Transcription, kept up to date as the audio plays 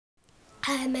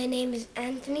Hi, my name is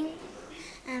Anthony.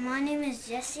 And my name is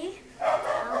Jesse.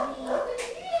 I'll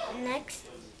be next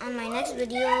on my next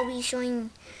video. I'll be showing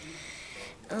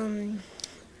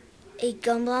a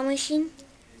gumball machine.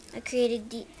 I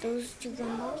created those two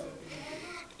gumballs,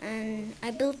 and I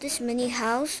built this mini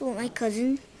house with my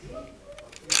cousin.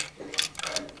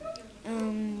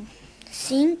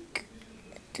 Sink,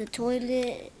 the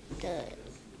toilet, the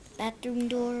bathroom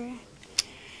door.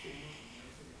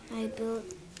 I built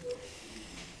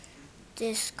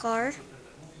this car.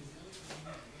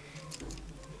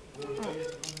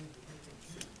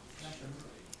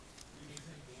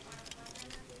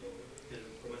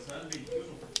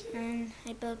 And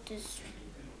I built this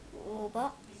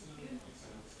robot.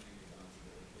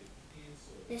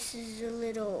 This is a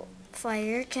little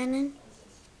fire cannon.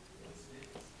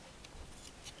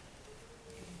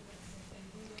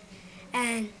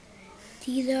 And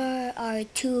these are our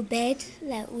two beds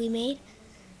that we made.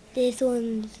 This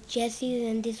one's Jesse's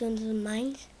and this one's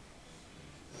mine.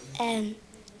 And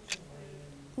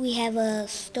we have a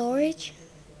storage.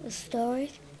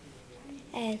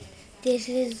 And this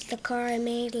is the car I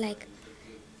made. Like,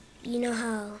 you know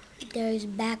how there's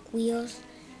back wheels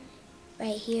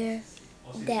right here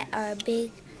that are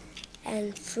big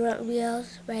and front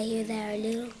wheels right here that are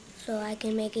little, so I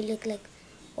can make it look like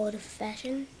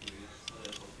old-fashioned.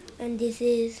 And this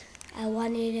is, I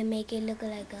wanted to make it look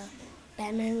like a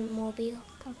Batman mobile.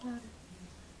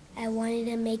 I wanted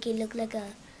to make it look like a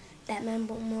Batman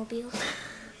mobile.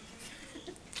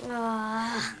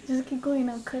 Just keep going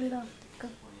now, cut it off. Go.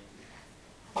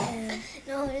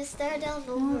 No, just start down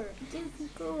over.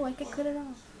 Just go, I can cut it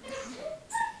off.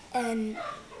 And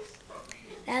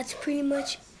that's pretty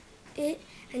much it.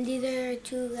 And these are our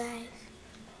two guys.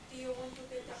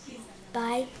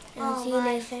 Bye, and see you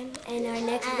next time. And our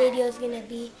next video is going to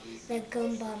be the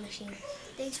gumball machine.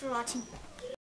 Thanks for watching.